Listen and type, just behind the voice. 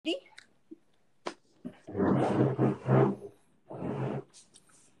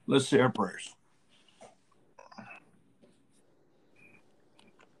Let's say our prayers.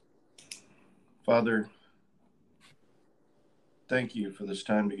 Father, thank you for this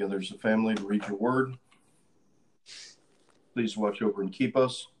time together as a family to read your word. Please watch over and keep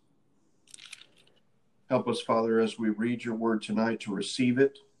us. Help us, Father, as we read your word tonight to receive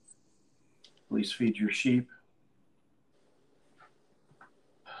it. Please feed your sheep.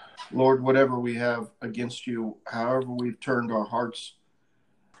 Lord, whatever we have against you, however we've turned our hearts,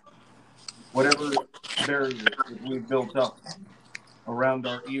 whatever barriers that we've built up around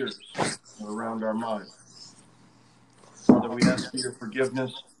our ears or around our minds, Father, we ask for your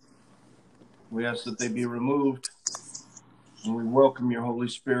forgiveness. We ask that they be removed. And we welcome your Holy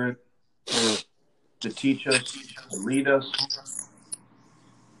Spirit to teach us, to lead us.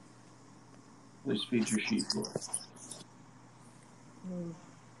 Please feed your sheep, Lord.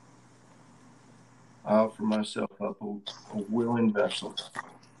 I offer myself up a willing vessel.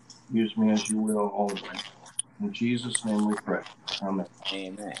 Use me as you will always. In Jesus' name we pray. Amen.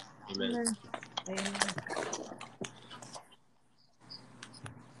 Amen. Amen. Amen.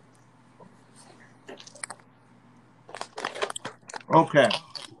 Okay.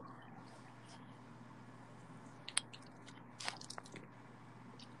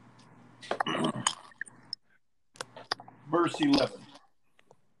 Verse 11.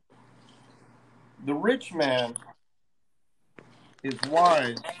 The rich man is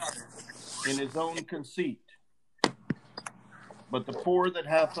wise in his own conceit, but the poor that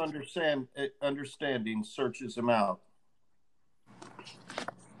hath understanding searches him out.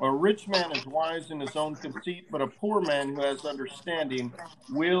 A rich man is wise in his own conceit, but a poor man who has understanding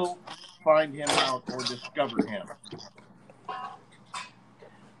will find him out or discover him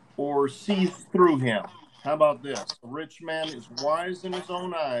or sees through him. How about this? A rich man is wise in his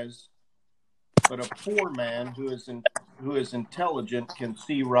own eyes, but a poor man who is intelligent can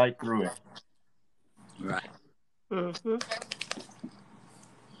see right through it. Right. Mm-hmm.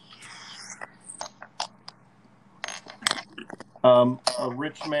 A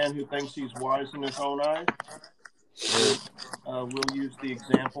rich man who thinks he's wise in his own eyes, we'll use the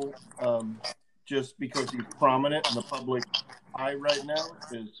example just because he's prominent in the public eye right now,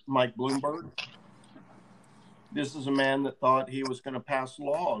 is Mike Bloomberg. This is a man that thought he was going to pass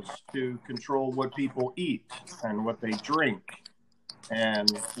laws to control what people eat and what they drink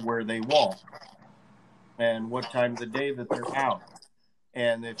and where they walk and what time of the day that they're out.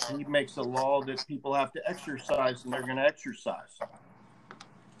 And if he makes a law that people have to exercise, and they're going to exercise.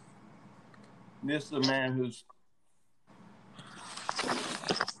 This is a man whose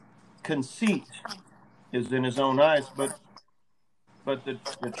conceit is in his own eyes. But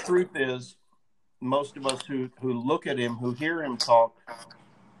the truth is, most of us who look at him, who hear him talk,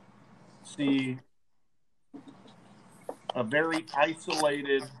 see a very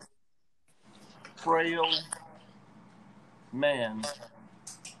isolated, frail man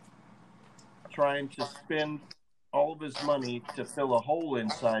trying to spend all of his money to fill a hole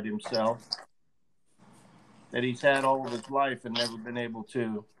inside himself that he's had all of his life and never been able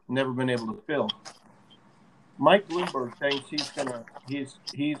to fill. Mike Bloomberg thinks he's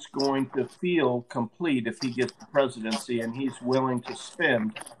going to feel complete if he gets the presidency, and he's willing to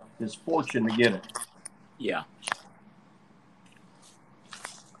spend his fortune to get it. Yeah.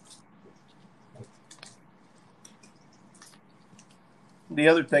 The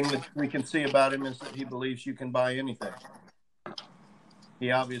other thing that we can see about him is that he believes you can buy anything.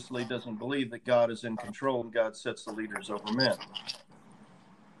 He obviously doesn't believe that God is in control and God sets the leaders over men.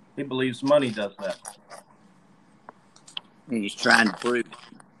 He believes money does that. He's trying to prove it.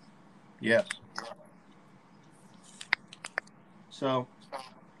 Yes. So,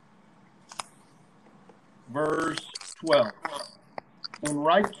 verse 12. When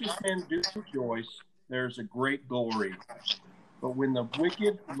righteous men do rejoice, there's a great glory. But when the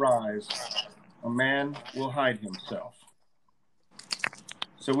wicked rise, a man will hide himself.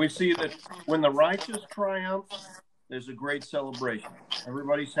 So we see that when the righteous triumph, there's a great celebration.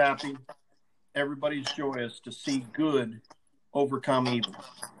 Everybody's happy. Everybody's joyous to see good overcome evil.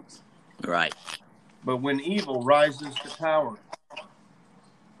 Right. But when evil rises to power,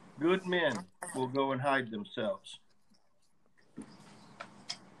 good men will go and hide themselves.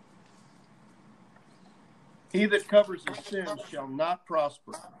 He that covers his sins shall not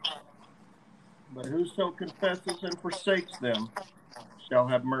prosper, but whoso confesses and forsakes them shall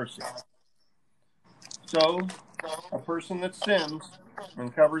have mercy. So, a person that sins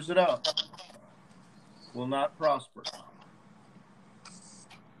and covers it up will not prosper.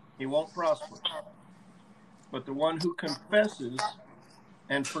 He won't prosper. But the one who confesses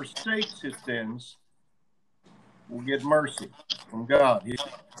and forsakes his sins will get mercy from God.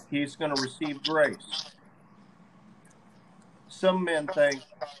 he's going to receive grace. Some men think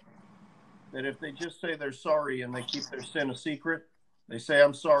that if they just say they're sorry and they keep their sin a secret, they say,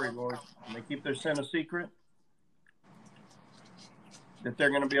 I'm sorry, Lord, and they keep their sin a secret, that they're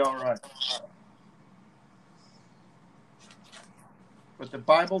going to be all right. But the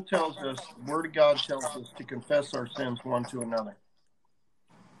Bible tells us, the Word of God tells us to confess our sins one to another.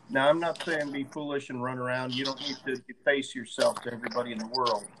 Now, I'm not saying be foolish and run around. You don't need to deface yourself to everybody in the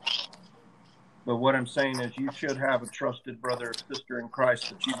world. But what I'm saying is you should have a trusted brother or sister in Christ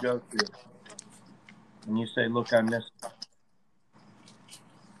that you go to. And you say, look, I missed it.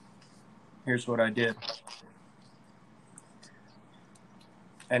 Here's what I did.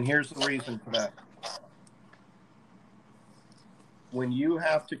 And here's the reason for that. When you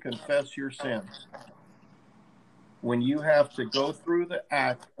have to confess your sins, when you have to go through the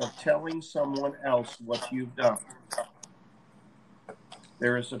act of telling someone else what you've done,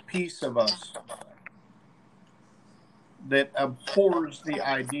 there is a piece of us that abhors the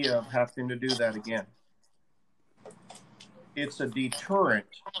idea of having to do that again. It's a deterrent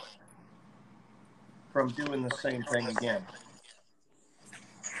from doing the same thing again.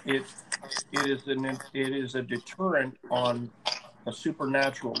 It is a deterrent on a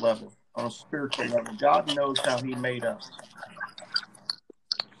supernatural level, on a spiritual level. God knows how he made us.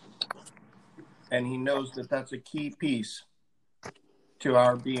 And he knows that that's a key piece to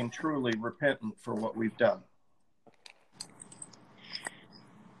our being truly repentant for what we've done.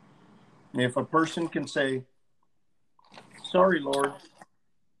 If a person can say, sorry, Lord,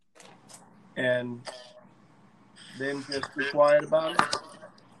 and then just be quiet about it,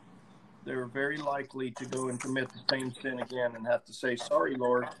 they're very likely to go and commit the same sin again and have to say, sorry,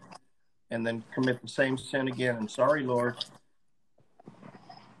 Lord, and then commit the same sin again, and sorry, Lord.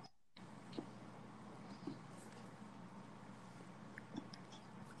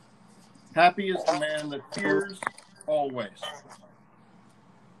 Happy is the man that fears always.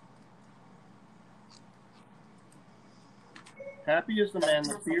 Happy is the man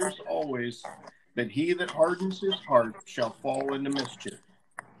that fears always, but he that hardens his heart shall fall into mischief.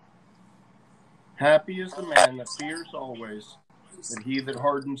 Happy is the man that fears always, but he that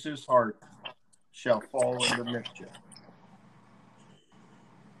hardens his heart shall fall into mischief.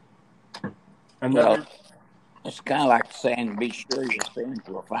 Well, it's kind of like saying, be sure your sins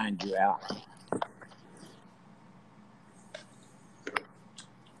will find you out.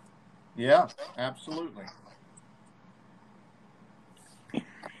 Yeah, absolutely.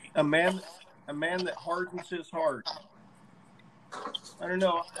 A man that hardens his heart. I don't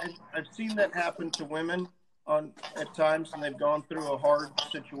know. I've seen that happen to women at times, and they've gone through a hard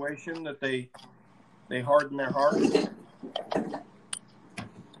situation that they harden their heart.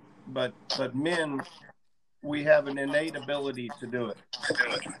 But men, we have an innate ability to do it.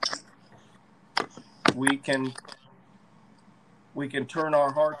 We can turn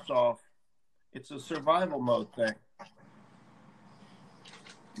our hearts off. It's a survival mode thing.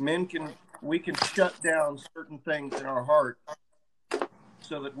 We can shut down certain things in our heart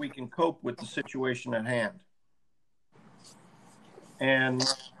so that we can cope with the situation at hand. And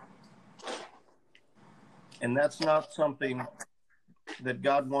that's not something that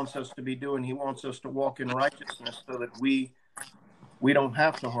God wants us to be doing. He wants us to walk in righteousness so that we don't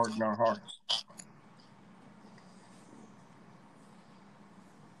have to harden our hearts.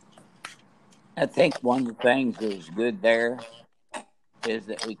 I think one of the things that is good there is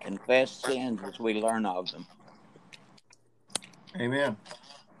that we confess sins as we learn of them. Amen.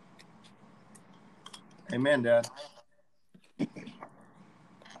 Amen, Dad.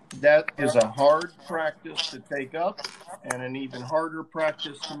 That is a hard practice to take up and an even harder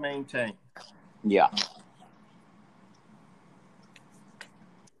practice to maintain. Yeah.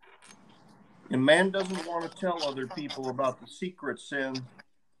 A man doesn't want to tell other people about the secret sin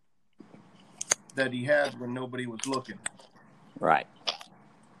that he had when nobody was looking. Right.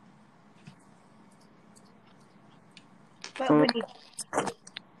 But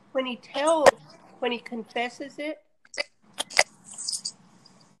when he confesses it,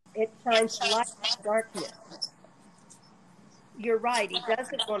 it shines light in darkness. You're right. He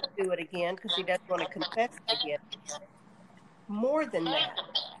doesn't want to do it again because he doesn't want to confess it again. More than that,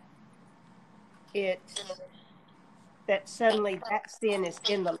 it's that suddenly that sin is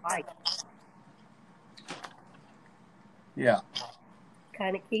in the light. Yeah.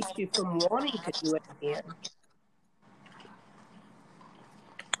 Kind of keeps you from wanting to do it again.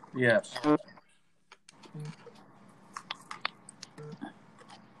 Yes.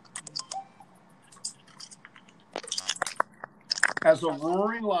 As a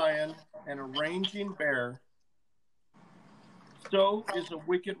roaring lion and a raging bear, so is a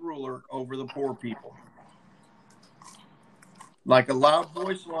wicked ruler over the poor people. Like a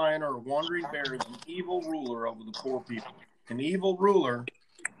loud-voiced lion or a wandering bear is an evil ruler over the poor people. An evil ruler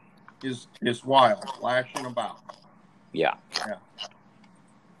is wild, lashing about. Yeah.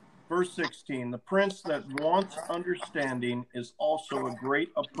 Verse 16, the prince that wants understanding is also a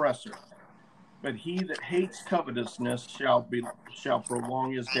great oppressor, but he that hates covetousness shall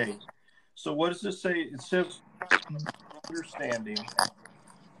prolong his days. So what does this say? It says understanding.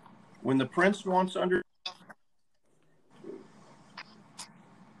 When the prince wants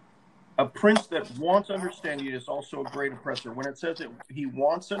a prince that wants understanding is also a great oppressor. When it says that he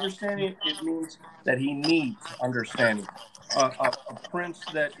wants understanding, it means that he needs understanding. A prince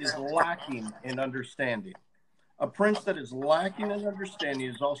that is lacking in understanding. A prince that is lacking in understanding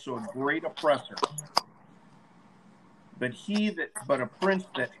is also a great oppressor. But a prince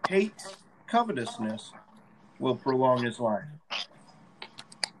that hates covetousness will prolong his life.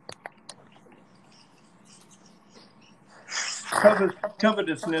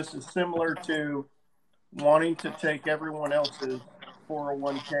 Covetousness is similar to wanting to take everyone else's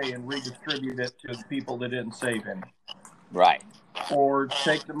 401k and redistribute it to the people that didn't save any. Right. Or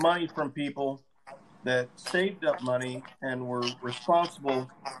take the money from people that saved up money and were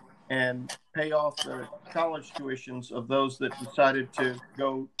responsible and pay off the college tuitions of those that decided to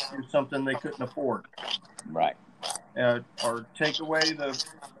go do something they couldn't afford. Right. Or take away the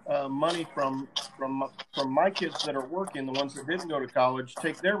money from my kids that are working, the ones that didn't go to college,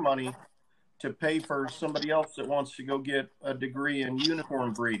 take their money to pay for somebody else that wants to go get a degree in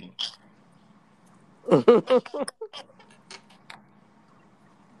unicorn breeding.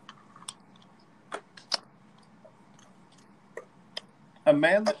 A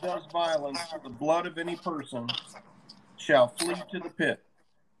man that does violence to the blood of any person shall flee to the pit.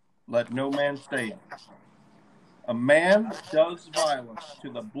 Let no man stay him. A man that does violence to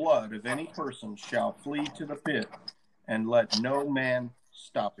the blood of any person shall flee to the pit, and let no man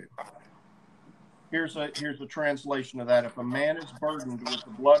stop him. Here's a translation of that. If a man is burdened with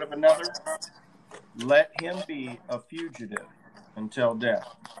the blood of another, let him be a fugitive until death.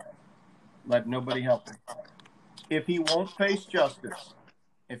 Let nobody help him. If he won't face justice,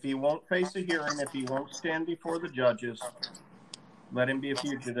 if he won't face a hearing, if he won't stand before the judges, let him be a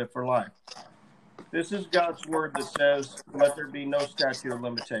fugitive for life. This is God's word that says, let there be no statute of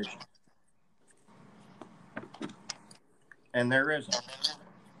limitation. And there isn't.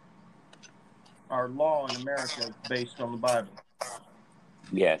 Our law in America is based on the Bible.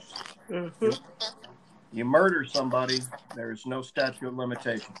 Yes. Mm-hmm. You murder somebody, there is no statute of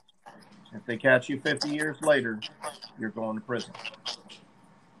limitation. If they catch you 50 years later, you're going to prison.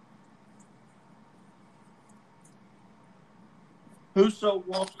 Whoso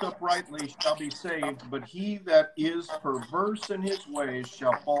walks uprightly shall be saved, but he that is perverse in his ways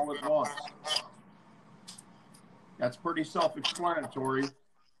shall fall at once. That's pretty self-explanatory.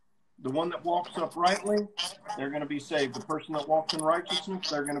 The one that walks uprightly, they're going to be saved. The person that walks in righteousness,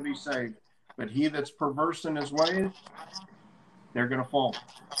 they're going to be saved. But he that's perverse in his ways, they're going to fall.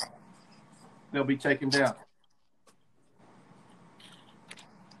 They'll be taken down.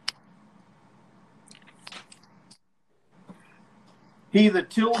 He that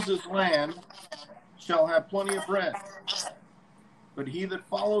tills his land shall have plenty of bread, but he that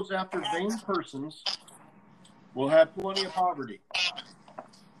follows after vain persons will have plenty of poverty.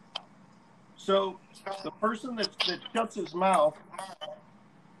 So the person that shuts his mouth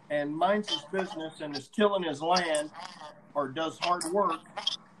and minds his business and is tilling his land or does hard work,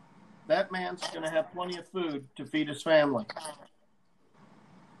 that man's going to have plenty of food to feed his family.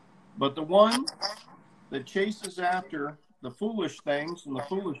 But the one that chases after the foolish things and the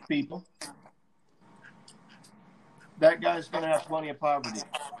foolish people, that guy's going to have plenty of poverty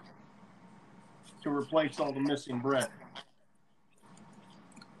to replace all the missing bread.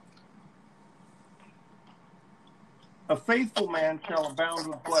 A faithful man shall abound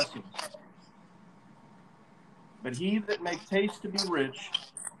with blessings, but he that makes haste to be rich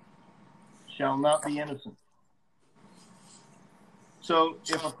shall not be innocent. So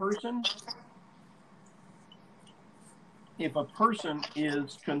if a person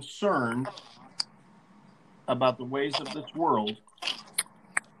is concerned about the ways of this world,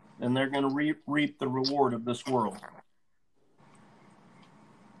 then they're going to reap the reward of this world.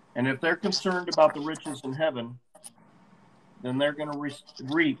 And if they're concerned about the riches in heaven, then they're going to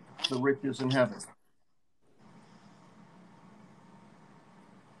reap the riches in heaven.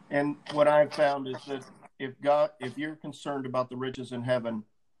 And what I've found is that if you're concerned about the riches in heaven,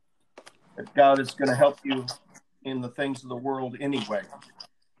 that God is going to help you in the things of the world anyway,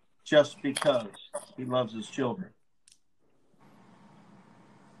 just because he loves his children.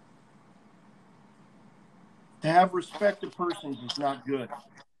 To have respect of persons is not good.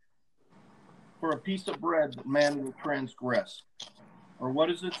 For a piece of bread that man will transgress. Or what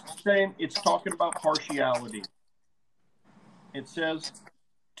is it saying? It's talking about partiality. It says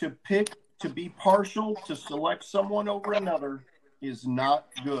to be partial, to select someone over another is not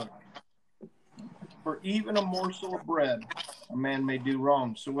good. For even a morsel of bread, a man may do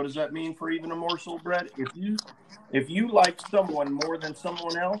wrong. So what does that mean for even a morsel of bread? If you like someone more than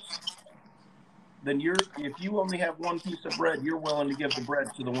someone else, then if you only have one piece of bread, you're willing to give the bread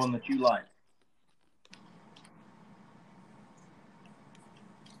to the one that you like.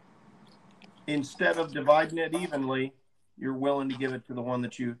 Instead of dividing it evenly, you're willing to give it to the one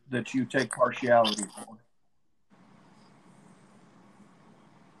that you take partiality for.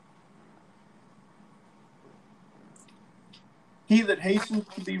 He that hastens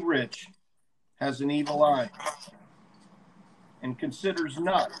to be rich has an evil eye, and considers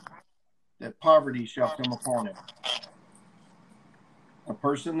not that poverty shall come upon him. A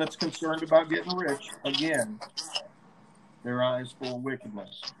person that's concerned about getting rich, again, their eye is full of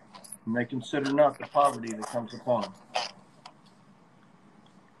wickedness, and they consider not the poverty that comes upon him.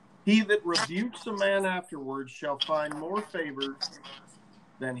 He that rebukes a man afterwards shall find more favor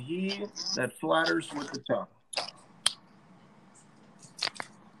than he that flatters with the tongue.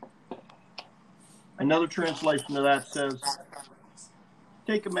 Another translation of that says,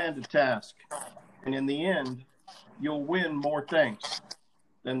 take a man to task, and in the end, you'll win more things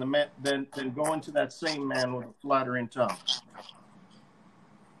than going to that same man with a flattering tongue.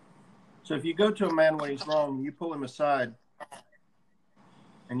 So if you go to a man when he's wrong, you pull him aside,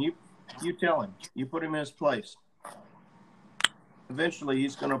 and you tell him, you put him in his place. Eventually,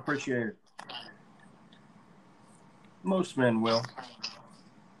 he's going to appreciate it. Most men will.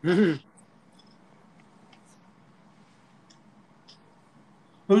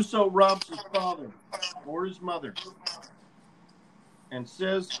 Whoso robs his father or his mother and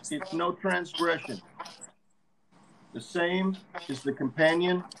says it's no transgression, the same is the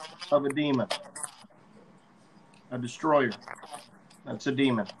companion of a demon, a destroyer. That's a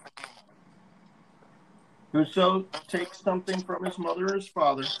demon. Whoso takes something from his mother or his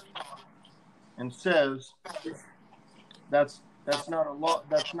father and says that's not a law,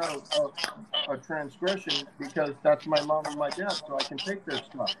 that's not a transgression, because that's my mom and my dad, so I can take their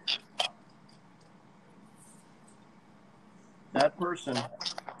stuff. That person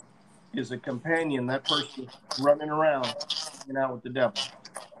is a companion. That person is running around, hanging out with the devil.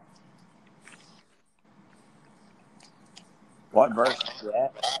 What verse is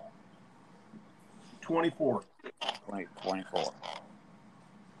that? 24. 24.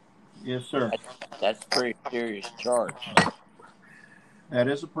 Yes, sir. That's a pretty serious charge. That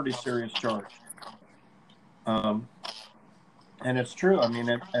is a pretty serious charge. And it's true. I mean,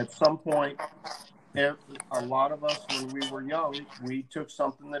 at some point, a lot of us, when we were young, we took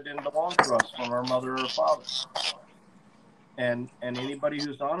something that didn't belong to us from our mother or father. And anybody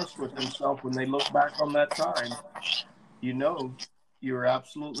who's honest with themselves, when they look back on that time, you know you were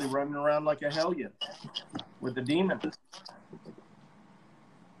absolutely running around like a hellion with a demon.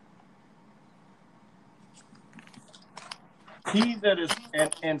 He that is,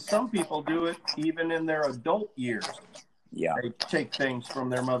 and some people do it even in their adult years. Yeah. They take things from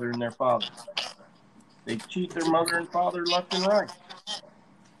their mother and their father. They cheat their mother and father left and right.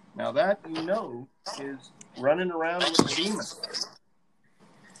 Now that, is running around with a demon.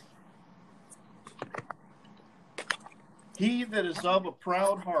 He that is of a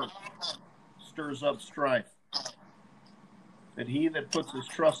proud heart stirs up strife, but he that puts his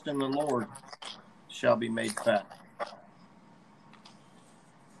trust in the Lord shall be made fat.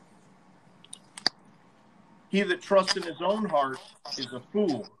 He that trusts in his own heart is a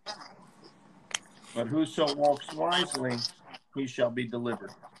fool, but whoso walks wisely, he shall be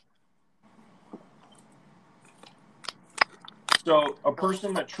delivered. So a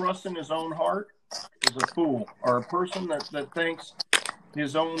person that trusts in his own heart is a fool, or a person that thinks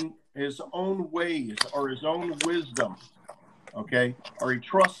his own ways or his own wisdom, okay, or he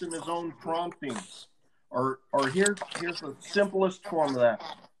trusts in his own promptings, or here's the simplest form of that.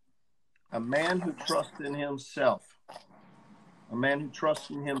 A man who trusts in himself. A man who trusts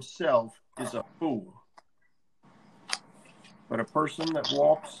in himself is a fool. But a person that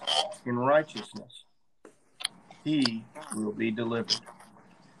walks in righteousness, he will be delivered.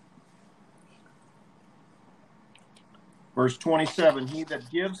 Verse 27, he that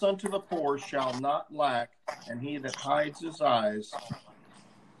gives unto the poor shall not lack, and he that hides his eyes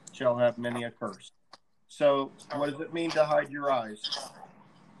shall have many a curse. So what does it mean to hide your eyes?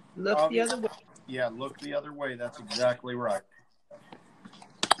 Look the other way. Yeah, look the other way. That's exactly right.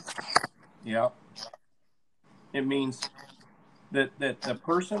 Yeah. It means that the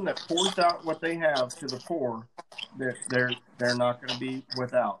person that pours out what they have to the poor, they're not going to be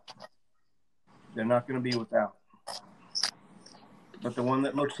without. They're not going to be without. But the one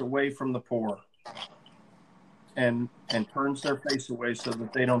that looks away from the poor and turns their face away so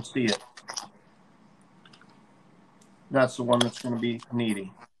that they don't see it, that's the one that's going to be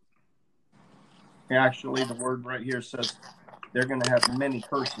needy. Actually, the word right here says they're going to have many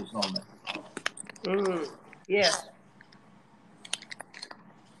curses on them. Yes.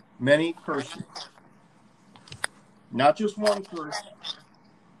 Many curses. Not just one curse,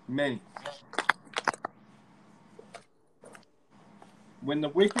 many. When the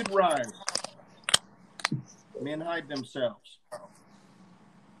wicked rise, men hide themselves.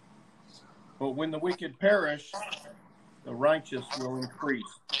 But when the wicked perish, the righteous will increase.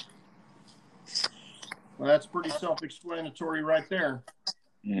 Well, that's pretty self-explanatory right there.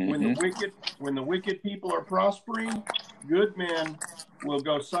 Mm-hmm. When the wicked people are prospering, good men will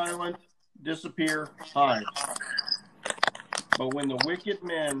go silent, disappear, hide. But when the wicked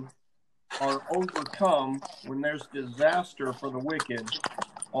men are overcome, when there's disaster for the wicked,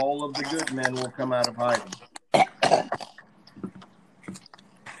 all of the good men will come out of hiding.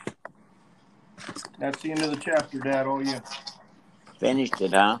 That's the end of the chapter, Dad. All you. Finished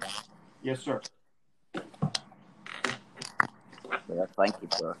it, huh? Yes, sir. Well, thank you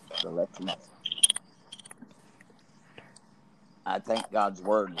for the lesson. I think God's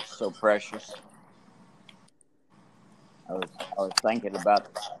word is so precious. I was thinking about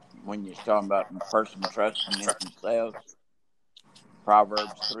when you're talking about a person trusting in themselves.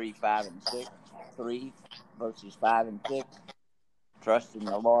 Proverbs 3, 5, and 6. 3 verses 5 and 6. Trust in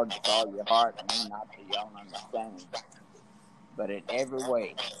the Lord with all your heart and lean not to your own understanding. But in every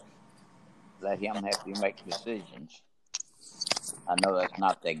way, let him help you make decisions. I know that's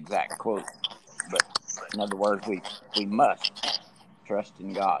not the exact quote, but in other words, we must trust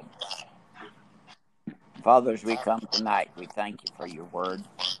in God. Father, as we come tonight, we thank you for your word.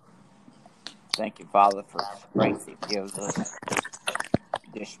 Thank you, Father, for strength it gives us.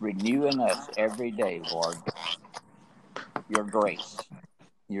 Just renewing us every day, Lord. Your grace,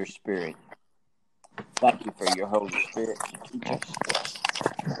 your spirit. Thank you for your Holy Spirit to teach us.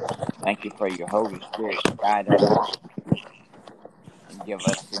 Thank you for your Holy Spirit to guide our hearts and give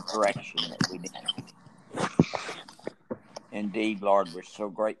us the direction that we need. Indeed, Lord, we're so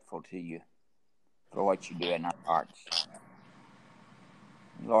grateful to you for what you do in our hearts.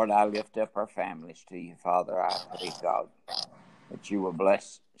 Lord, I lift up our families to you, Father. I pray, God, that you will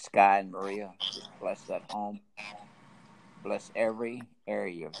bless Sky and Maria. Just bless that home. Bless every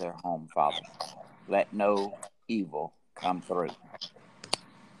area of their home, Father. Let no evil come through.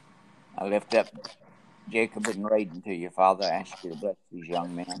 I lift up Jacob and Raiden to you, Father. I ask you to bless these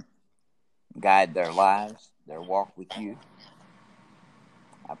young men. Guide their lives, their walk with you.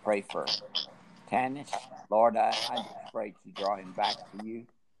 I pray for Tanis. Lord, I just pray to draw him back to you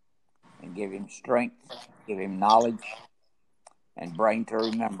and give him strength, give him knowledge, and bring to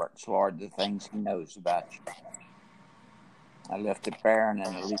remembrance, Lord, the things he knows about you. I lift up Aaron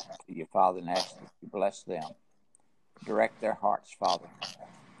and Elise to you, Father, and ask that you bless them. Direct their hearts, Father,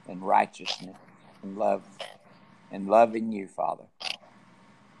 in righteousness and love, and loving you, Father.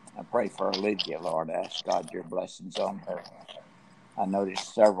 I pray for Olivia, Lord. I ask God your blessings on her. I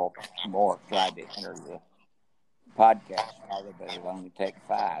noticed several more tried to enter the podcast, Father, but it'll only take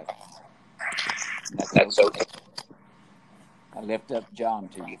 5. And that's okay. I lift up John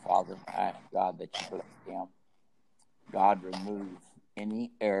to you, Father. I ask God that you bless him. God, remove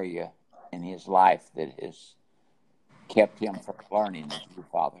any area in his life that has kept him from learning of you,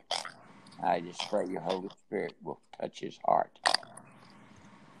 Father. I just pray your Holy Spirit will touch his heart.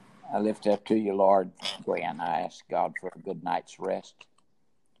 I lift up to you, Lord, Gwen. I ask God for a good night's rest,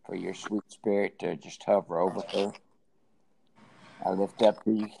 for your sweet spirit to just hover over her. I lift up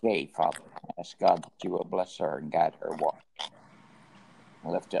to you, Kay, Father. I ask God that you will bless her and guide her walk. I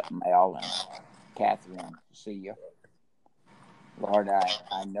lift up Mel and Catherine to see you. Lord,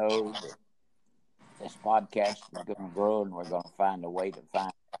 I know that this podcast is going to grow and we're going to find a way to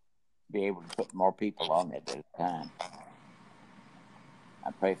be able to put more people on it at a time.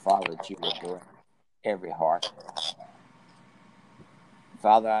 I pray, Father, that you will direct every heart.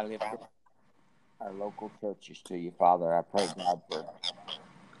 Father, I lift up our local churches to you, Father. I pray, God, for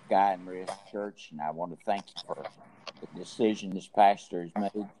Guy and Maria's church, and I want to thank you for the decision this pastor has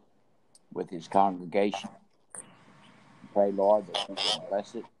made with his congregation. I pray, Lord, that you will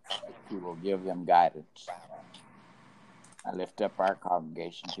bless it, that you will give them guidance. I lift up our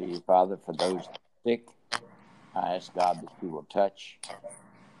congregation to you, Father, for those sick. I ask God that you will touch.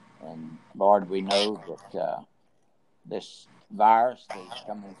 And Lord, we know that this virus that is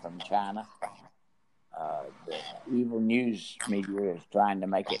coming from China. The evil news media is trying to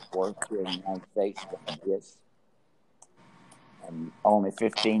make it worse here in the United States than it is. And only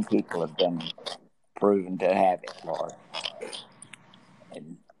 15 people have been proven to have it, Lord.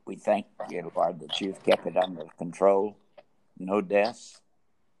 And we thank you, Lord, that you've kept it under control. No deaths.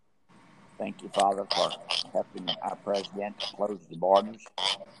 Thank you, Father, for helping our president to close the borders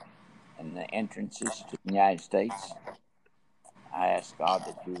and the entrances to the United States. I ask, God,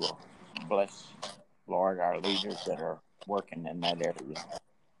 that you will bless, Lord, our leaders that are working in that area.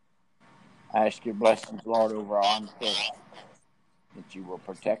 I ask your blessings, Lord, over our armed services, that you will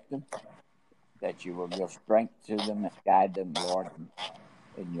protect them, that you will give strength to them and guide them, Lord,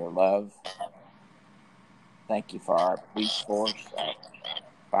 in your love. Thank you for our police force, our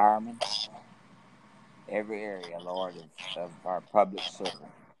firemen, every area, Lord, of our public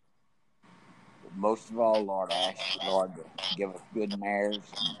servant. But most of all, Lord, I ask you, Lord, to give us good mayors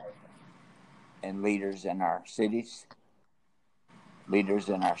and leaders in our cities, leaders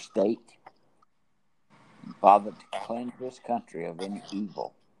in our state. And Father, to cleanse this country of any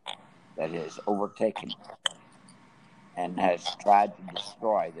evil that has overtaken and has tried to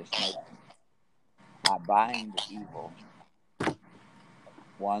destroy this nation. I bind the evil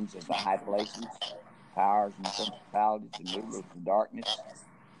ones of the high places, powers and principalities and rulers of darkness,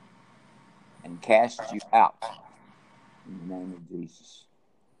 and cast you out in the name of Jesus.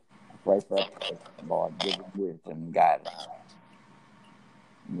 I pray for our president, Lord, give him wisdom and guidance.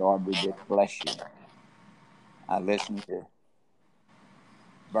 And Lord, we just bless you. I listened to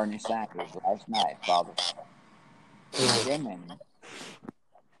Bernie Sanders last night, Father, condemning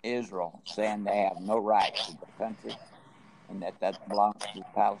Israel, saying they have no right to their country and that belongs to the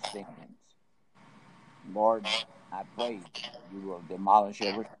Palestinians. Lord, I pray you will demolish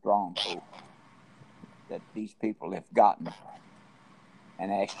every stronghold that these people have gotten,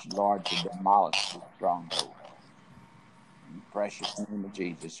 and ask you, Lord, to demolish these strongholds. In the precious name of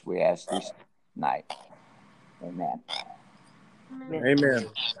Jesus, we ask this night. Amen. Amen.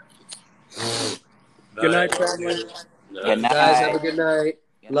 Good night, family. Good night. Guys, have a good night.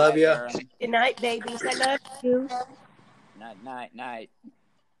 Good Love night, you. Aaron. Good night, babies. I love you. Night, night, night.